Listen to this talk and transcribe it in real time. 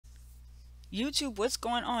YouTube, what's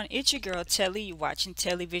going on? It's your girl Telly. You watching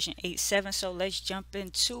TelliVision 87. So let's jump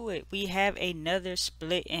into it. We have another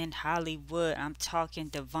split in Hollywood. I'm talking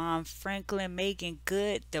Devon Franklin, Meagan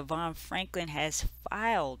Good. Devon Franklin has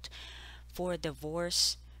filed for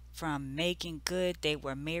divorce from Meagan Good. They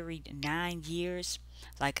were married 9 years.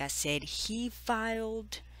 Like I said, he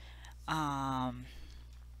filed. Um,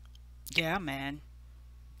 yeah, man.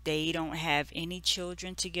 They don't have any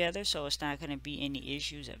children together, so it's not going to be any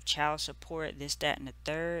issues of child support, this, that, and the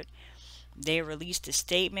third. They released a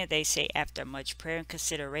statement. They say, after much prayer and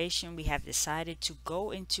consideration, we have decided to go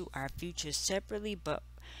into our future separately but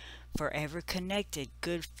forever connected.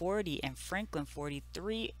 Good 40 and Franklin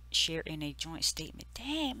 43 share in a joint statement.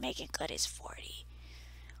 Dang, Megan Good is 40.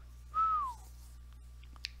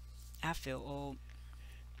 I feel old.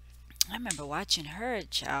 I remember watching her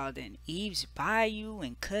child in Eve's Bayou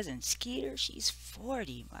and Cousin Skeeter. She's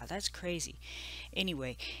 40. Wow, that's crazy.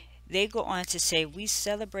 Anyway, they go on to say, we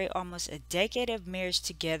celebrate almost a decade of marriage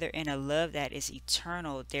together in a love that is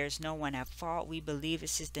eternal. There's no one at fault. We believe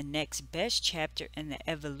this is the next best chapter in the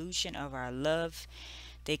evolution of our love.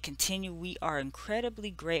 They continue, we are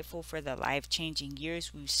incredibly grateful for the life changing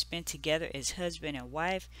years we've spent together as husband and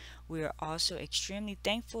wife. We are also extremely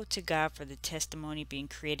thankful to God for the testimony being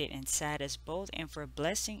created inside us both and for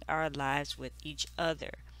blessing our lives with each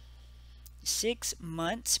other. 6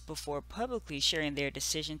 months before publicly sharing their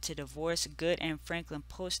decision to divorce, Good and Franklin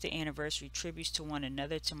posted anniversary tributes to one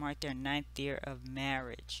another to mark their ninth year of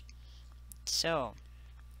marriage. So,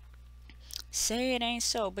 say it ain't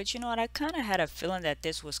so, but you know what? I kind of had a feeling that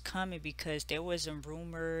this was coming because there was a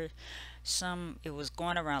rumor, it was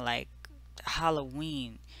going around like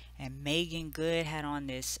Halloween, and Meagan Good had on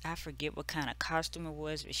this, I forget what kind of costume it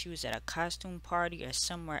was, but she was at a costume party or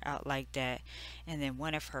somewhere out like that, and then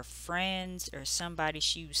one of her friends or somebody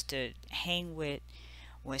she used to hang with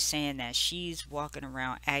was saying that she's walking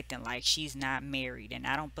around acting like she's not married, and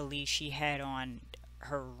I don't believe she had on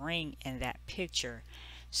her ring in that picture.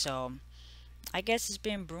 So I guess it's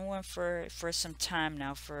been brewing for some time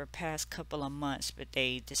now, for the past couple of months, but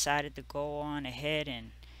they decided to go on ahead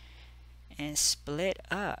and split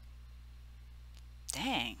up.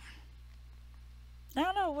 Dang. I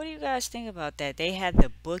don't know. What do you guys think about that? They had the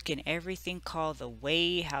book and everything called The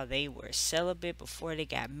Way, how they were celibate before they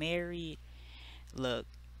got married. Look,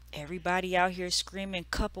 everybody out here screaming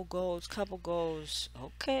couple goals, couple goals.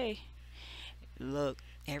 Okay. Look,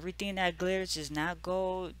 everything that glitters is not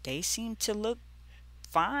gold. They seem to look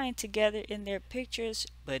fine together in their pictures,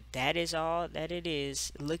 but that is all that it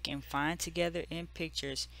is. Looking fine together in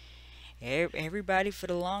pictures. Everybody for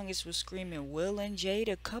the longest was screaming Will and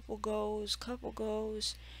Jada couple goals, couple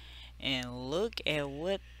goals. And look at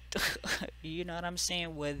what you know what I'm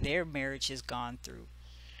saying, what their marriage has gone through.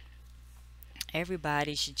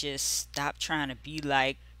 Everybody should just stop trying to be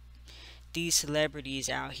like these celebrities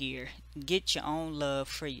out here. Get your own love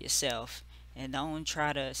for yourself. And don't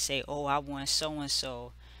try to say, oh, I want so and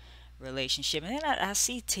so relationship. And then I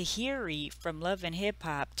see Tahiri from Love and Hip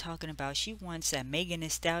Hop talking about she wants that Megan Thee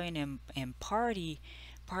Stallion and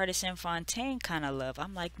Partisan Fontaine kind of love.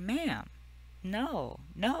 I'm like, ma'am, no,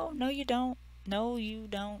 no, no, you don't. No, you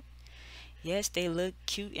don't. Yes, they look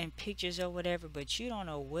cute in pictures or whatever, but you don't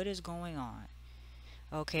know what is going on.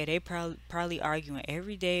 Okay, they probably arguing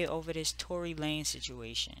every day over this Tory Lane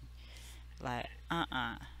situation. Like,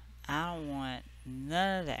 I don't want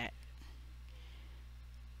none of that.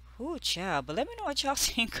 Ooh, child. But let me know what y'all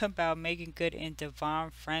think about Megan Good and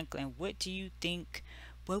Devon Franklin. What do you think?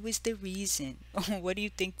 What was the reason? What do you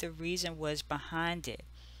think the reason was behind it?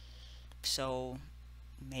 So,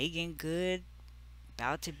 Megan Good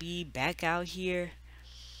about to be back out here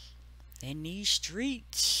in these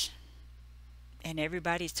streets. And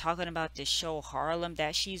everybody's talking about this show Harlem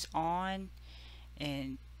that she's on.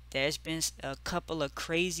 And there's been a couple of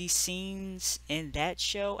crazy scenes in that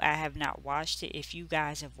show. I have not watched it. If you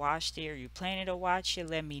guys have watched it or you're planning to watch it,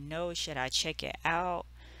 let me know. Should I check it out?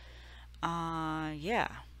 Yeah.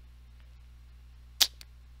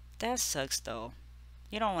 That sucks though.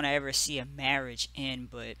 You don't want to ever see a marriage end,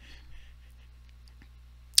 but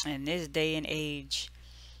in this day and age,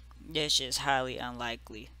 that's just highly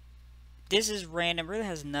unlikely. This is random, really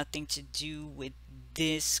has nothing to do with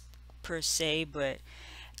this per se, but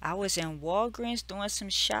I was in Walgreens doing some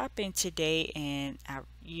shopping today, and I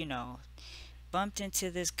bumped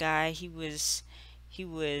into this guy. He was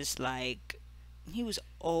like, he was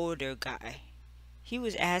older guy. He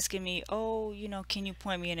was asking me, "Oh, can you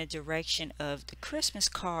point me in a direction of the Christmas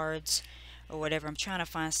cards or whatever. I'm trying to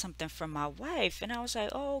find something from my wife. And I was like,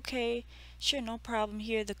 oh, okay, sure, no problem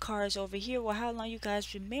here. The car is over here. Well, how long you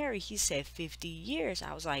guys been married? He said 50 years.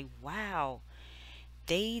 I was like, wow,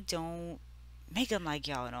 they don't make them like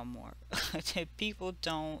y'all no more. People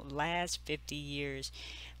don't last 50 years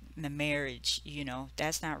in the marriage,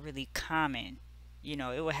 that's not really common.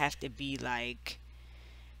 It would have to be like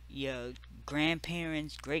your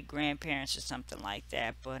grandparents, great grandparents, or something like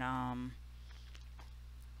that. But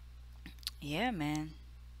yeah, man.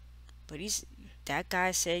 But that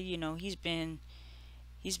guy said, he's been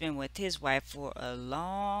with his wife for a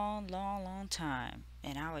long, long, long time.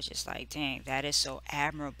 And I was just like, dang, that is so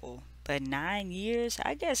admirable. But 9 years,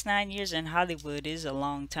 I guess 9 years in Hollywood is a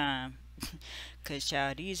long time. Cause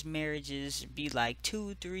child, these marriages be like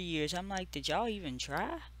 2, 3 years. I'm like, did y'all even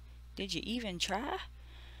try? Did you even try?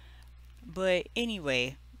 But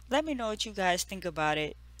anyway, let me know what you guys think about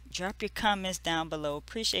it. Drop your comments down below.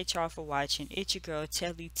 Appreciate y'all for watching. It's your girl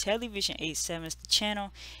Telly. TelliVision 87 is the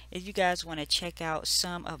channel. If you guys want to check out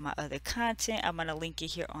some of my other content, I'm going to link it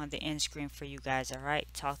here on the end screen for you guys. Alright,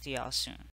 talk to y'all soon.